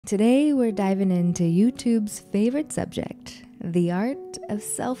Today we're diving into YouTube's favorite subject, the art of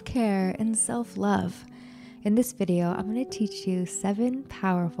self-care and self-love. In this video, I'm going to teach you 7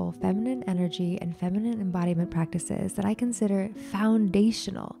 powerful feminine energy and feminine embodiment practices that I consider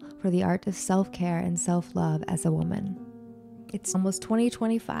foundational for the art of self-care and self-love as a woman. It's almost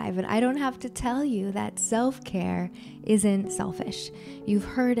 2025, and I don't have to tell you that self-care isn't selfish. You've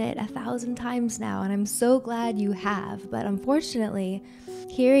heard it 1,000 times now, and I'm so glad you have. But unfortunately,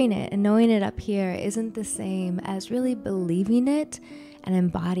 hearing it and knowing it up here isn't the same as really believing it and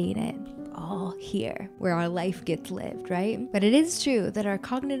embodying it all here, where our life gets lived, right? But it is true that our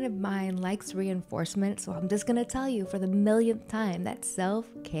cognitive mind likes reinforcement, so I'm just gonna tell you for the millionth time that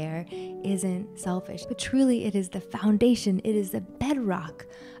self-care isn't selfish, but truly it is the foundation, it is the bedrock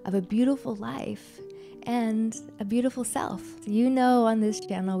of a beautiful life and a beautiful self. So you know, on this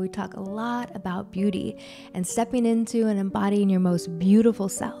channel we talk a lot about beauty and stepping into and embodying your most beautiful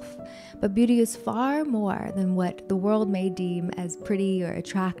self. But beauty is far more than what the world may deem as pretty or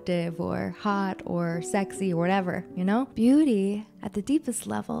attractive or hot or sexy or whatever, you know? Beauty at the deepest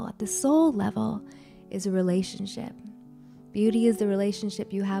level, at the soul level, is a relationship. Beauty is the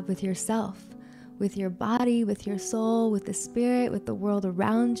relationship you have with yourself, with your body, with your soul, with the spirit, with the world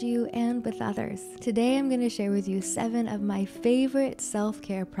around you, and with others. Today, I'm going to share with you 7 of my favorite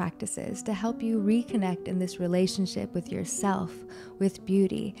self-care practices to help you reconnect in this relationship with yourself, with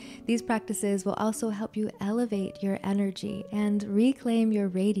beauty. These practices will also help you elevate your energy and reclaim your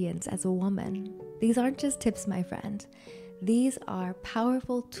radiance as a woman. These aren't just tips, my friend. These are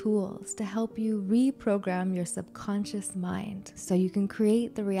powerful tools to help you reprogram your subconscious mind so you can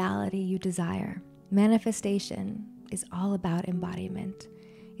create the reality you desire. Manifestation is all about embodiment.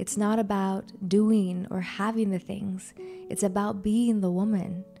 It's not about doing or having the things. It's about being the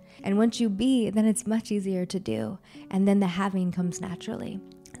woman. And once you be, then it's much easier to do. And then the having comes naturally.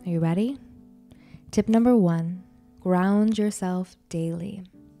 Are you ready? Tip number 1, ground yourself daily.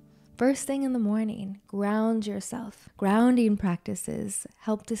 First thing in the morning, ground yourself. Grounding practices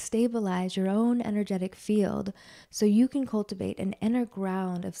help to stabilize your own energetic field so you can cultivate an inner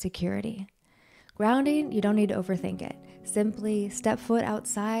ground of security. Grounding, you don't need to overthink it. Simply step foot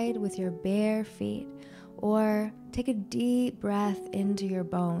outside with your bare feet, or take a deep breath into your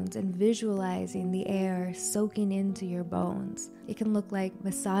bones and visualizing the air soaking into your bones. It can look like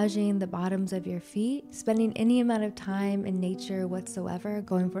massaging the bottoms of your feet, spending any amount of time in nature whatsoever,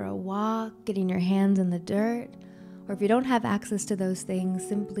 going for a walk, getting your hands in the dirt, or if you don't have access to those things,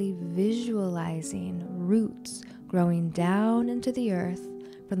 simply visualizing roots growing down into the earth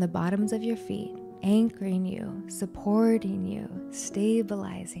from the bottoms of your feet, anchoring you, supporting you,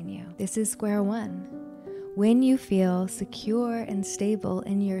 stabilizing you. This is square one. When you feel secure and stable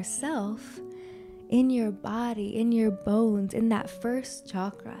in yourself, in your body, in your bones, in that first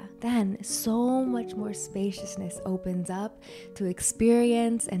chakra, then so much more spaciousness opens up to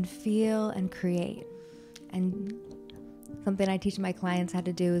experience and feel and create. And something I teach my clients how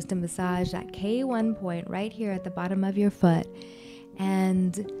to do is to massage that K1 point right here at the bottom of your foot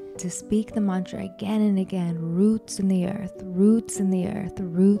and to speak the mantra again and again, roots in the earth, roots in the earth,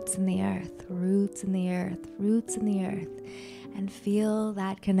 roots in the earth, roots in the earth, roots in the earth, and feel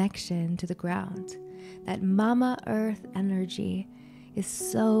that connection to the ground. That Mama Earth energy is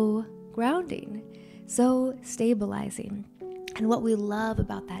so grounding, so stabilizing. And what we love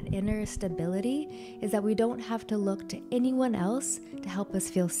about that inner stability is that we don't have to look to anyone else to help us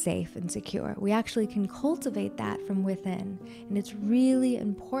feel safe and secure. We actually can cultivate that from within. And it's really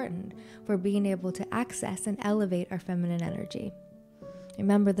important for being able to access and elevate our feminine energy.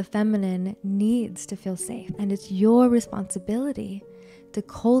 Remember, the feminine needs to feel safe, and it's your responsibility to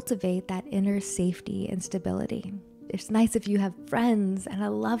cultivate that inner safety and stability. It's nice if you have friends and a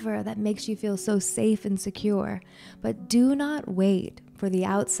lover that makes you feel so safe and secure, but do not wait for the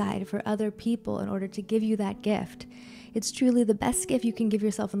outside, for other people in order to give you that gift. It's truly the best gift you can give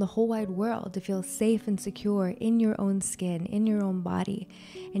yourself in the whole wide world, to feel safe and secure in your own skin, in your own body.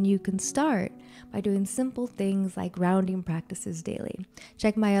 And you can start by doing simple things like grounding practices daily.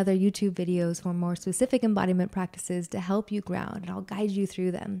 Check my other YouTube videos for more specific embodiment practices to help you ground, and I'll guide you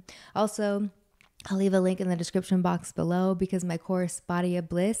through them. Also, I'll leave a link in the description box below because my course, Body of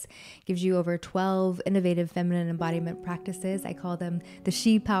Bliss, gives you over 12 innovative feminine embodiment practices. I call them the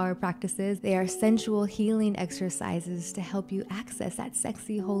She Power practices. They are sensual healing exercises to help you access that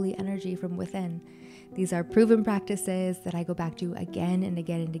sexy, holy energy from within. These are proven practices that I go back to again and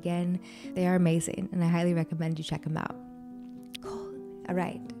again and again. They are amazing, and I highly recommend you check them out. Cool. All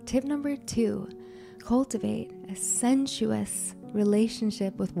right, tip number 2, cultivate a sensuous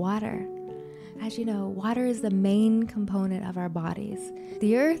relationship with water. As you know, water is the main component of our bodies.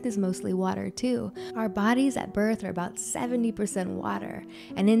 The earth is mostly water too. Our bodies at birth are about 70% water,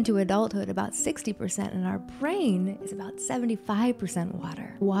 and into adulthood about 60%, and our brain is about 75%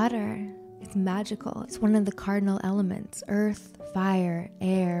 water. Water is magical. It's one of the cardinal elements: earth, fire,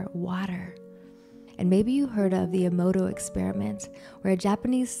 air, water. And maybe you heard of the Emoto experiment, where a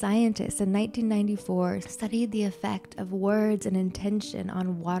Japanese scientist in 1994 studied the effect of words and intention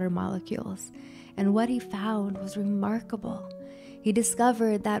on water molecules. And what he found was remarkable. He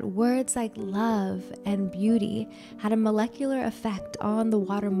discovered that words like love and beauty had a molecular effect on the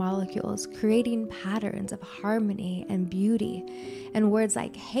water molecules, creating patterns of harmony and beauty. And words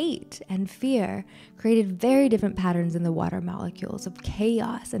like hate and fear created very different patterns in the water molecules of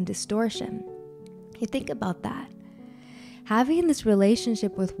chaos and distortion. You think about that. Having this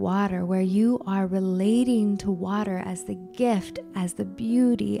relationship with water where you are relating to water as the gift, as the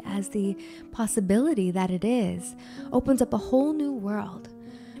beauty, as the possibility that it is, opens up a whole new world.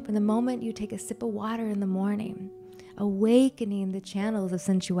 From the moment you take a sip of water in the morning, awakening the channels of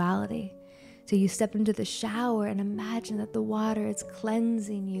sensuality. So you step into the shower and imagine that the water is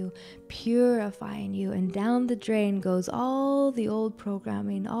cleansing you, purifying you, and down the drain goes all the old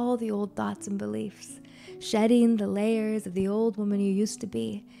programming, all the old thoughts and beliefs, shedding the layers of the old woman you used to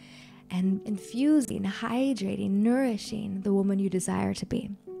be, and infusing, hydrating, nourishing the woman you desire to be.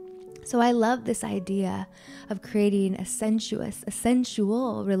 So I love this idea of creating a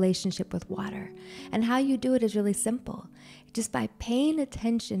sensual relationship with water. And how you do it is really simple. Just by paying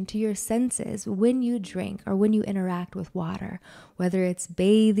attention to your senses when you drink or when you interact with water, whether it's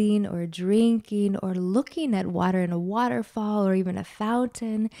bathing or drinking or looking at water in a waterfall or even a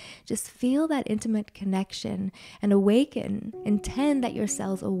fountain, just feel that intimate connection and awaken. Intend that your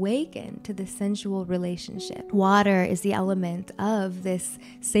cells awaken to this sensual relationship. Water is the element of this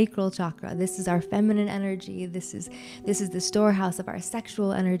sacral chakra. This is our feminine energy. This is the storehouse of our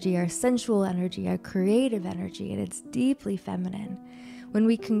sexual energy, our sensual energy, our creative energy, and it's deeply feminine. When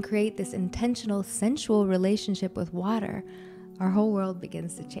we can create this intentional, sensual relationship with water, our whole world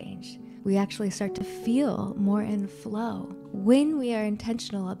begins to change. We actually start to feel more in flow. When we are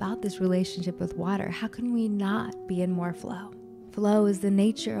intentional about this relationship with water, how can we not be in more flow? Flow is the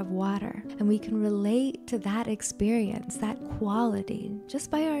nature of water, and we can relate to that experience, that quality, just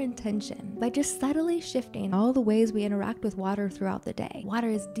by our intention, by just subtly shifting all the ways we interact with water throughout the day. Water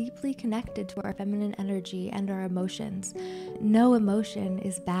is deeply connected to our feminine energy and our emotions. No emotion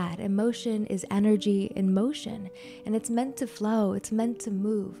is bad. Emotion is energy in motion, and it's meant to flow. It's meant to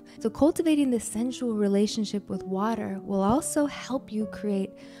move. So cultivating this sensual relationship with water will also help you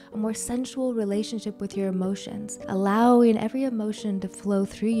create a more sensual relationship with your emotions, allowing every emotion to flow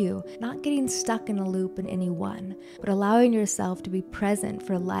through you, not getting stuck in a loop in any one, but allowing yourself to be present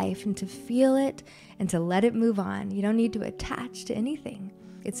for life and to feel it and to let it move on. You don't need to attach to anything.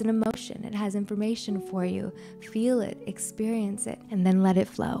 It's an emotion. It has information for you. Feel it, experience it, and then let it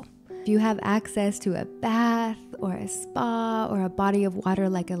flow. If you have access to a bath or a spa or a body of water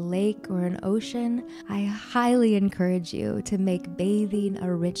like a lake or an ocean, I highly encourage you to make bathing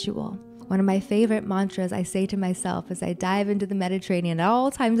a ritual. One of my favorite mantras I say to myself as I dive into the Mediterranean at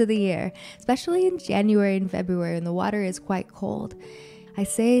all times of the year, especially in January and February when the water is quite cold, I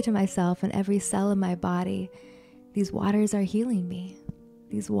say to myself in every cell in my body, these waters are healing me.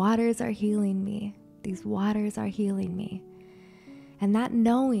 These waters are healing me. These waters are healing me. And that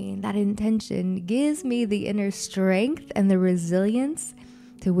knowing, that intention gives me the inner strength and the resilience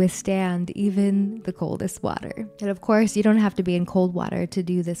to withstand even the coldest water. And of course, you don't have to be in cold water to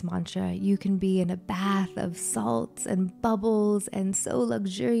do this mantra. You can be in a bath of salts and bubbles and so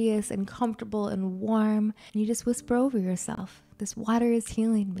luxurious and comfortable and warm. And you just whisper over yourself, this water is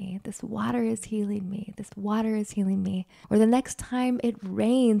healing me. This water is healing me. This water is healing me. Or the next time it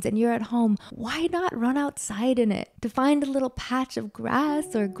rains and you're at home, why not run outside in it to find a little patch of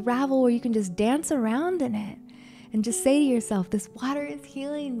grass or gravel where you can just dance around in it? And just say to yourself, this water is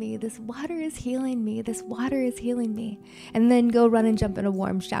healing me. This water is healing me. This water is healing me. And then go run and jump in a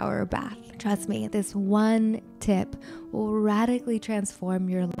warm shower or bath. Trust me, this one tip will radically transform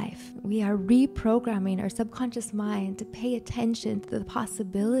your life. We are reprogramming our subconscious mind to pay attention to the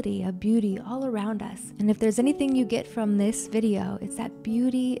possibility of beauty all around us. And if there's anything you get from this video, it's that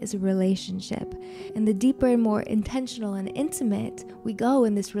beauty is a relationship. And the deeper and more intentional and intimate we go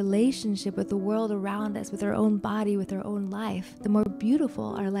in this relationship with the world around us, with our own body, with our own life, the more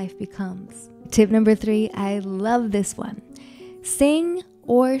beautiful our life becomes. Tip number 3, I love this one. Sing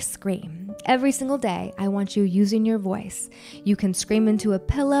or scream. Every single day, I want you using your voice. You can scream into a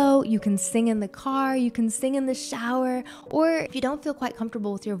pillow, you can sing in the car, you can sing in the shower, or if you don't feel quite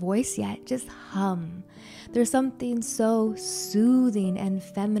comfortable with your voice yet, just hum. There's something so soothing and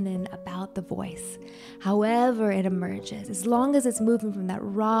feminine about the voice. However it emerges, as long as it's moving from that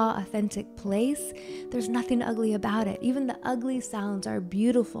raw, authentic place, there's nothing ugly about it. Even the ugly sounds are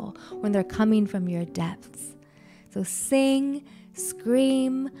beautiful when they're coming from your depths. So sing,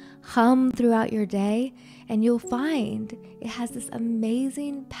 scream, hum throughout your day, and you'll find it has this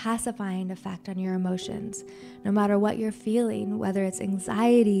amazing pacifying effect on your emotions. No matter what you're feeling, whether it's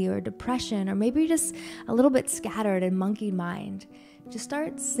anxiety or depression, or maybe you're just a little bit scattered and monkey mind, just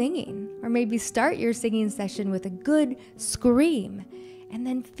start singing, or maybe start your singing session with a good scream, and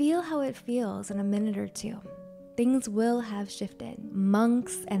then feel how it feels in a minute or two. Things will have shifted.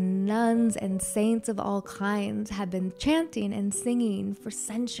 Monks and nuns and saints of all kinds have been chanting and singing for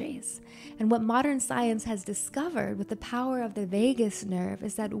centuries. And what modern science has discovered with the power of the vagus nerve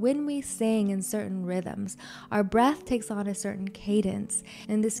is that when we sing in certain rhythms, our breath takes on a certain cadence.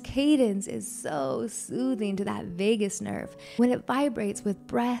 And this cadence is so soothing to that vagus nerve. When it vibrates with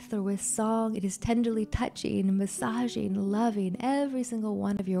breath or with song, it is tenderly touching, massaging, loving every single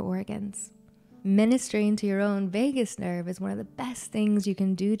one of your organs. Ministering to your own vagus nerve is one of the best things you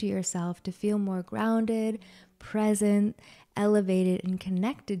can do to yourself to feel more grounded, present, elevated, and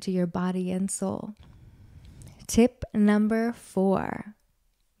connected to your body and soul. Tip number 4,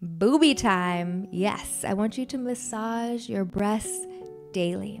 booby time. Yes, I want you to massage your breasts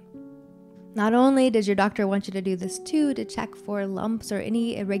daily. Not only does your doctor want you to do this too, to check for lumps or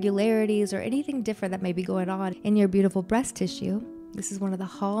any irregularities or anything different that may be going on in your beautiful breast tissue. This is one of the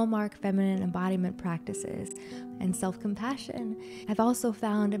hallmark feminine embodiment practices and self-compassion. I've also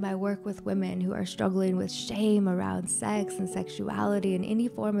found in my work with women who are struggling with shame around sex and sexuality and any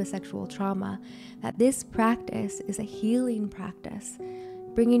form of sexual trauma, that this practice is a healing practice,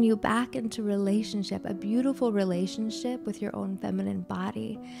 bringing you back into relationship, a beautiful relationship with your own feminine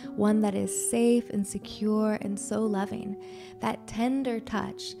body, one that is safe and secure and so loving. That tender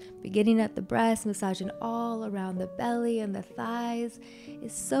touch, beginning at the breast, massaging all around the belly and the thighs,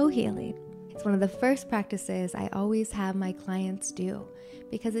 is so healing. It's one of the first practices I always have my clients do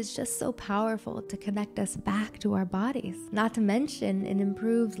because it's just so powerful to connect us back to our bodies. Not to mention, it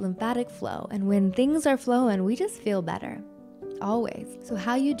improves lymphatic flow, and when things are flowing, we just feel better. Always. So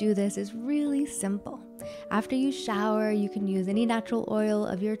how you do this is really simple. After you shower, you can use any natural oil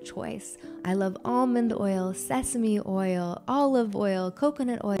of your choice. I love almond oil, sesame oil, olive oil,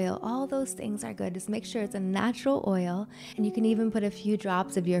 coconut oil. All those things are good. Just make sure it's a natural oil. And you can even put a few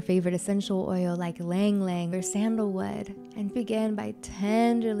drops of your favorite essential oil like ylang ylang or sandalwood. And begin by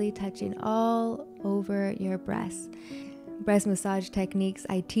tenderly touching all over your breasts. Breast massage techniques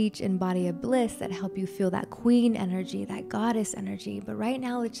I teach in Body of Bliss that help you feel that queen energy, that goddess energy. But right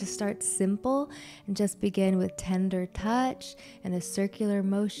now, let's just start simple and just begin with tender touch and a circular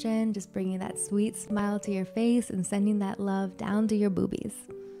motion, just bringing that sweet smile to your face and sending that love down to your boobies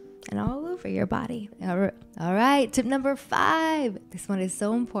and all over your body. All right, tip number 5. This one is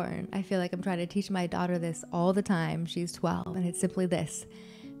so important. I feel like I'm trying to teach my daughter this all the time. She's 12, and it's simply this: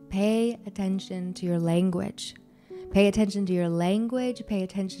 pay attention to your language. Pay attention to your language, pay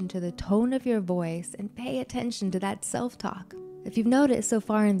attention to the tone of your voice, and pay attention to that self-talk. If you've noticed so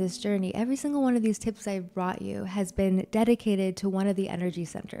far in this journey, every single one of these tips I've brought you has been dedicated to one of the energy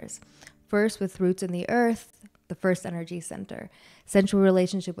centers. First, with roots in the earth, the first energy center. Sensual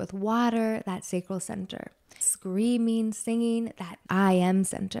relationship with water, that sacral center. Screaming, singing, that I am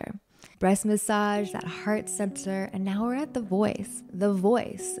center. Breast massage, that heart center, and now we're at the voice. The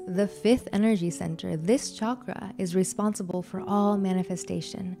voice, the 5th energy center. This chakra is responsible for all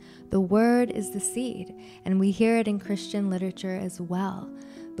manifestation. The word is the seed, and we hear it in Christian literature as well.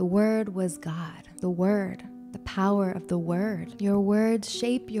 The word was God. The word, the power of the word. Your words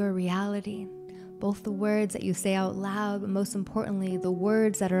shape your reality. Both the words that you say out loud, but most importantly, the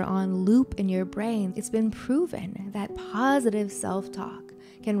words that are on loop in your brain. It's been proven that positive self-talk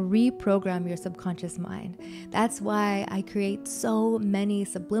can reprogram your subconscious mind. That's why I create so many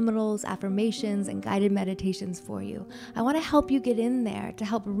subliminals, affirmations, and guided meditations for you. I want to help you get in there to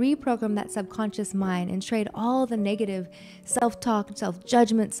help reprogram that subconscious mind and trade all the negative self-talk,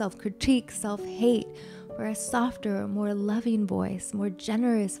 self-judgment, self-critique, self-hate for a softer, more loving voice, more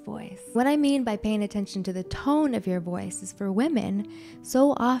generous voice. What I mean by paying attention to the tone of your voice is, for women,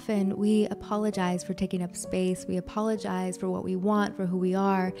 so often we apologize for taking up space. We apologize for what we want, for who we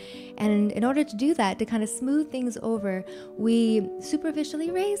are. And in order to do that, to kind of smooth things over, we superficially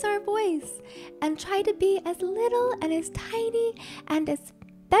raise our voice and try to be as little and as tiny and as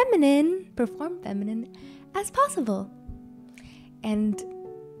feminine, perform feminine as possible. And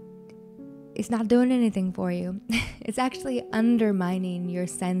it's not doing anything for you. It's actually undermining your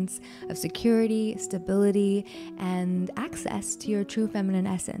sense of security, stability, and access to your true feminine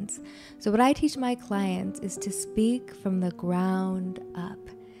essence. So what I teach my clients is to speak from the ground up.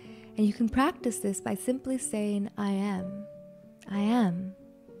 And you can practice this by simply saying, I am. I am.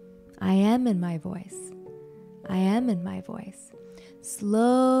 I am in my voice. I am in my voice.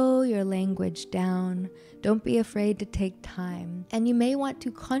 Slow your language down. Don't be afraid to take time. And you may want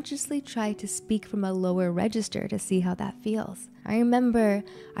to consciously try to speak from a lower register to see how that feels. I remember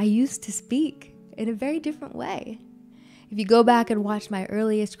I used to speak in a very different way. If you go back and watch my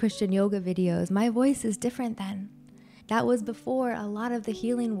earliest Christian yoga videos, my voice is different then. That was before a lot of the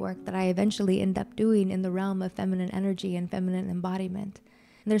healing work that I eventually end up doing in the realm of feminine energy and feminine embodiment.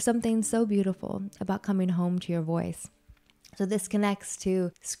 And there's something so beautiful about coming home to your voice. So this connects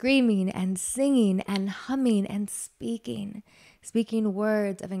to screaming and singing and humming and speaking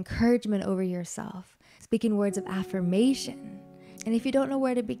words of encouragement over yourself, speaking words of affirmation. And if you don't know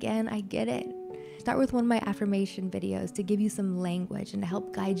where to begin, I get it. Start with one of my affirmation videos to give you some language and to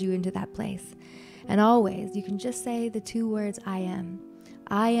help guide you into that place. And always, you can just say the 2 words, I am.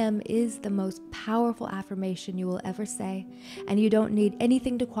 I am is the most powerful affirmation you will ever say, and you don't need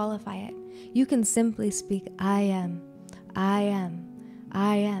anything to qualify it. You can simply speak, I am. I am.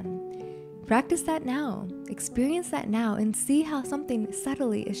 I am. Practice that now. Experience that now and see how something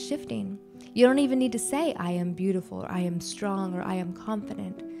subtly is shifting. You don't even need to say, I am beautiful, or I am strong, or I am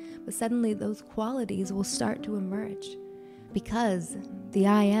confident. But suddenly those qualities will start to emerge because the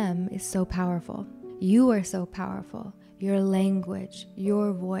I am is so powerful. You are so powerful. Your language,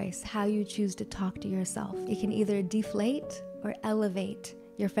 your voice, how you choose to talk to yourself. It can either deflate or elevate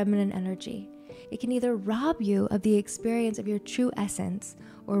your feminine energy. It can either rob you of the experience of your true essence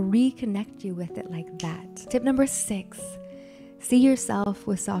or reconnect you with it like that. Tip number 6, see yourself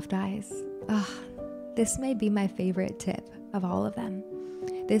with soft eyes. This may be my favorite tip of all of them.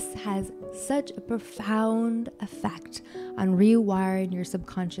 This has such a profound effect on rewiring your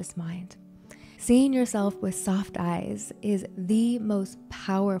subconscious mind. Seeing yourself with soft eyes is the most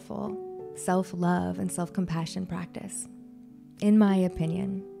powerful self-love and self-compassion practice, in my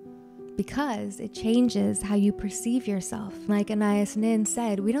opinion, because it changes how you perceive yourself. Like Anais Nin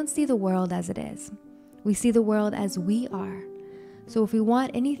said, we don't see the world as it is. We see the world as we are. So if we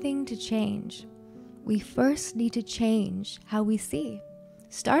want anything to change, we first need to change how we see,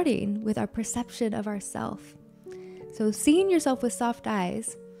 starting with our perception of ourself. So seeing yourself with soft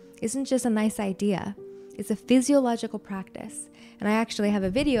eyes isn't just a nice idea. It's a physiological practice. And I actually have a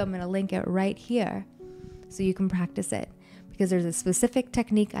video, I'm going to link it right here so you can practice it. Because there's a specific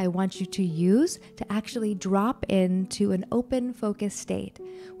technique I want you to use to actually drop into an open focus state,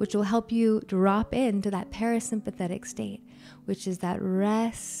 which will help you drop into that parasympathetic state, which is that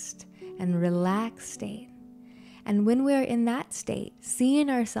rest and relaxed state. And when we're in that state, seeing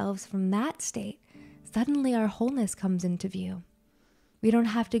ourselves from that state, suddenly our wholeness comes into view. We don't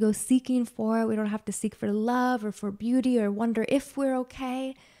have to go seeking for it. We don't have to seek for love or for beauty or wonder if we're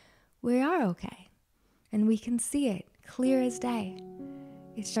okay. We are okay. And we can see it clear as day.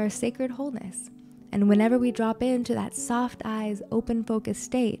 It's our sacred wholeness. And whenever we drop into that soft eyes, open focus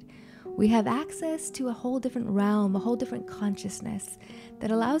state, we have access to a whole different realm, a whole different consciousness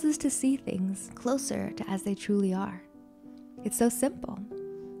that allows us to see things closer to as they truly are. It's so simple.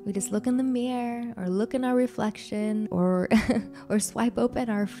 We just look in the mirror or look in our reflection or swipe open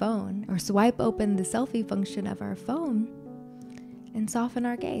our phone or swipe open the selfie function of our phone and soften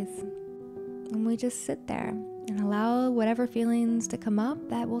our gaze. And we just sit there and allow whatever feelings to come up,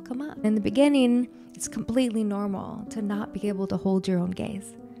 that will come up. In the beginning, it's completely normal to not be able to hold your own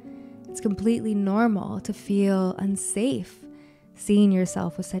gaze. It's completely normal to feel unsafe seeing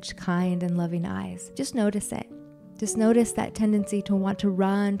yourself with such kind and loving eyes. Just notice it. Just notice that tendency to want to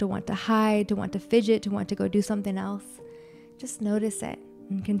run, to want to hide, to want to fidget, to want to go do something else. Just notice it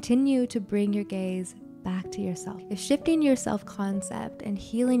and continue to bring your gaze back to yourself. If shifting your self-concept and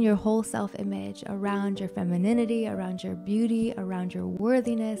healing your whole self-image around your femininity, around your beauty, around your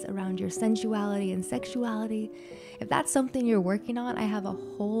worthiness, around your sensuality and sexuality, if that's something you're working on, I have a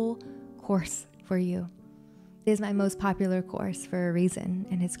whole course for you. It is my most popular course for a reason,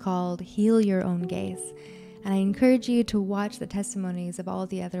 and it's called Heal Your Own Gaze. And I encourage you to watch the testimonies of all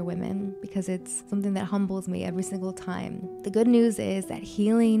the other women because it's something that humbles me every single time. The good news is that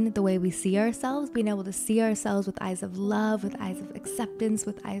healing the way we see ourselves, being able to see ourselves with eyes of love, with eyes of acceptance,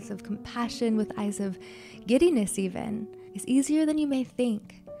 with eyes of compassion, with eyes of giddiness even, is easier than you may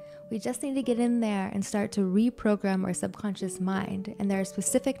think. We just need to get in there and start to reprogram our subconscious mind. And there are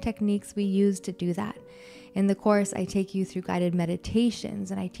specific techniques we use to do that. In the course, I take you through guided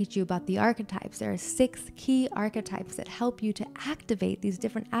meditations and I teach you about the archetypes. There are 6 key archetypes that help you to activate these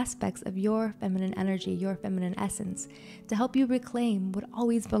different aspects of your feminine energy, your feminine essence, to help you reclaim what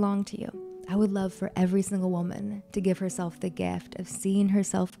always belonged to you. I would love for every single woman to give herself the gift of seeing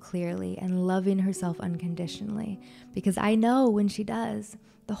herself clearly and loving herself unconditionally, because I know when she does,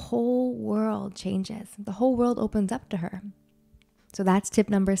 the whole world changes. The whole world opens up to her. So that's tip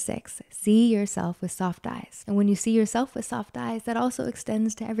number 6. See yourself with soft eyes. And when you see yourself with soft eyes, that also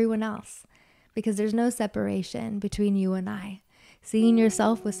extends to everyone else, because there's no separation between you and I. Seeing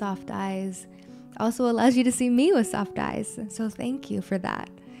yourself with soft eyes also allows you to see me with soft eyes. So thank you for that.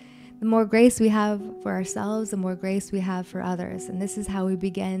 The more grace we have for ourselves, the more grace we have for others. And this is how we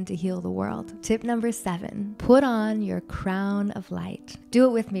begin to heal the world. Tip number 7, put on your crown of light. Do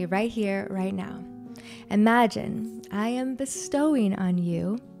it with me right here, right now. Imagine I am bestowing on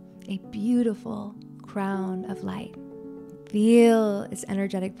you a beautiful crown of light. Feel its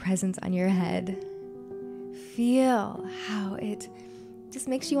energetic presence on your head. Feel how it just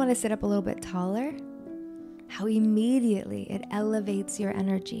makes you want to sit up a little bit taller. How immediately it elevates your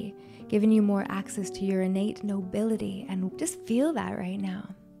energy, giving you more access to your innate nobility. And just feel that right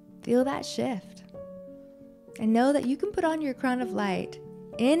now. Feel that shift. And know that you can put on your crown of light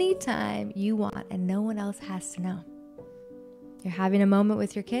anytime you want and no one else has to know. You're having a moment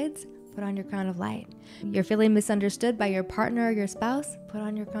with your kids, put on your crown of light. You're feeling misunderstood by your partner or your spouse, put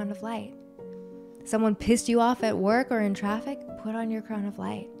on your crown of light. Someone pissed you off at work or in traffic, put on your crown of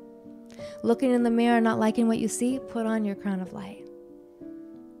light. Looking in the mirror, not liking what you see, put on your crown of light.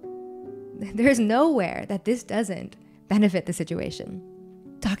 There's nowhere that this doesn't benefit the situation.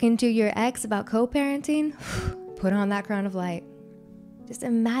 Talking to your ex about co-parenting, put on that crown of light. Just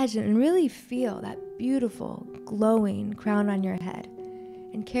imagine and really feel that beautiful, glowing crown on your head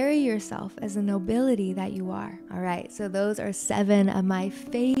and carry yourself as the nobility that you are. All right, so those are 7 of my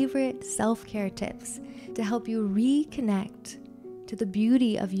favorite self-care tips to help you reconnect to the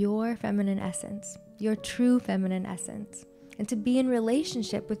beauty of your feminine essence, your true feminine essence, and to be in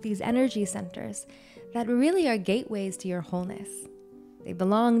relationship with these energy centers that really are gateways to your wholeness. They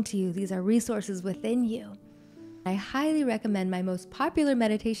belong to you. These are resources within you. I highly recommend my most popular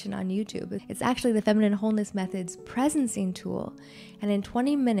meditation on YouTube. It's actually the Feminine Wholeness Method's presencing tool. And in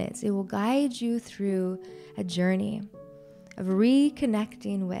 20 minutes, it will guide you through a journey of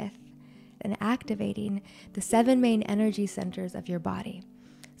reconnecting with and activating the 7 main energy centers of your body.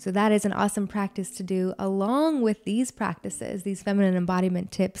 So that is an awesome practice to do along with these practices, these feminine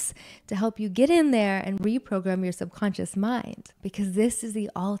embodiment tips to help you get in there and reprogram your subconscious mind, because this is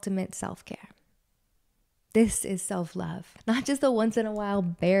the ultimate self-care. This is self-love, not just a once in a while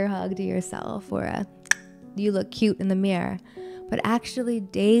bear hug to yourself or a you look cute in the mirror, but actually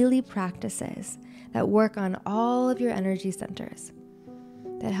daily practices that work on all of your energy centers,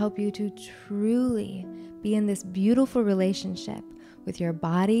 that help you to truly be in this beautiful relationship with your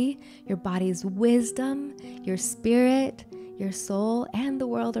body, your body's wisdom, your spirit, your soul, and the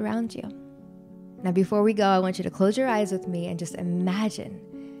world around you. Now, before we go, I want you to close your eyes with me and just imagine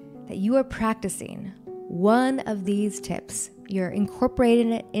that you are practicing one of these tips. You're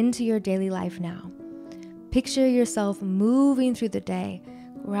incorporating it into your daily life now. Picture yourself moving through the day,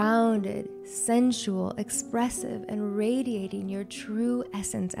 grounded, sensual, expressive, and radiating your true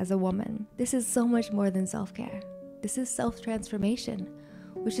essence as a woman. This is so much more than self-care. This is self-transformation,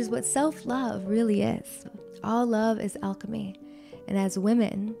 which is what self-love really is. All love is alchemy. And as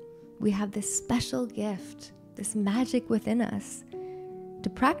women, we have this special gift, this magic within us to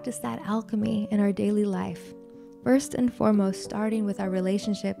practice that alchemy in our daily life. First and foremost, starting with our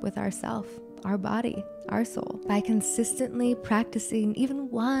relationship with ourself, our body, our soul, by consistently practicing even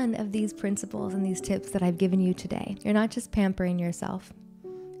one of these principles and these tips that I've given you today. You're not just pampering yourself.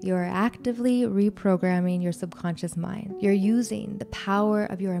 You're actively reprogramming your subconscious mind. You're using the power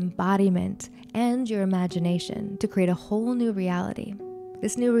of your embodiment and your imagination to create a whole new reality.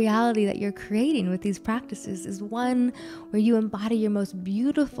 This new reality that you're creating with these practices is one where you embody your most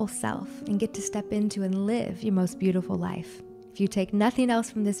beautiful self and get to step into and live your most beautiful life. If you take nothing else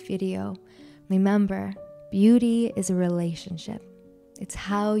from this video, remember, beauty is a relationship. It's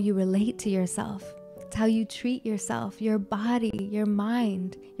how you relate to yourself. It's how you treat yourself, your body, your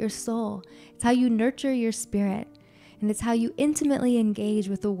mind, your soul. It's how you nurture your spirit. And it's how you intimately engage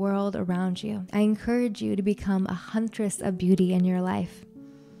with the world around you. I encourage you to become a huntress of beauty in your life.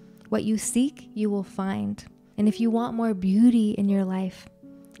 What you seek, you will find. And if you want more beauty in your life,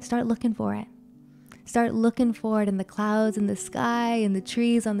 start looking for it. Start looking for it in the clouds, in the sky, in the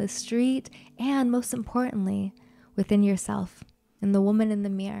trees, on the street, and most importantly, within yourself, in the woman in the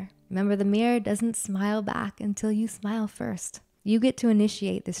mirror. Remember, the mirror doesn't smile back until you smile first. You get to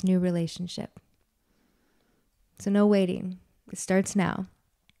initiate this new relationship. So no waiting. It starts now.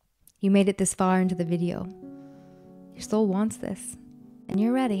 You made it this far into the video. Your soul wants this, and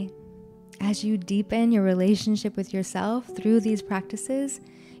you're ready. As you deepen your relationship with yourself through these practices,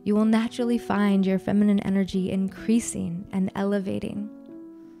 you will naturally find your feminine energy increasing and elevating.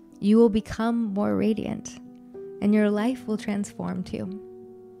 You will become more radiant, and your life will transform too.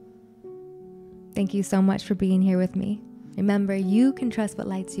 Thank you so much for being here with me. Remember, you can trust what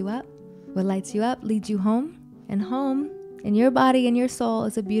lights you up. What lights you up leads you home, and home, in your body and your soul,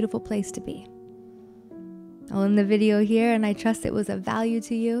 is a beautiful place to be. I'll end the video here, and I trust it was of value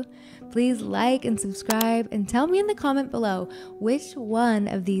to you. Please like and subscribe, and tell me in the comment below, which one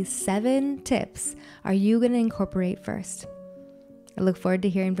of these 7 tips are you going to incorporate first? I look forward to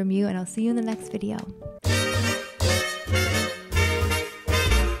hearing from you, and I'll see you in the next video.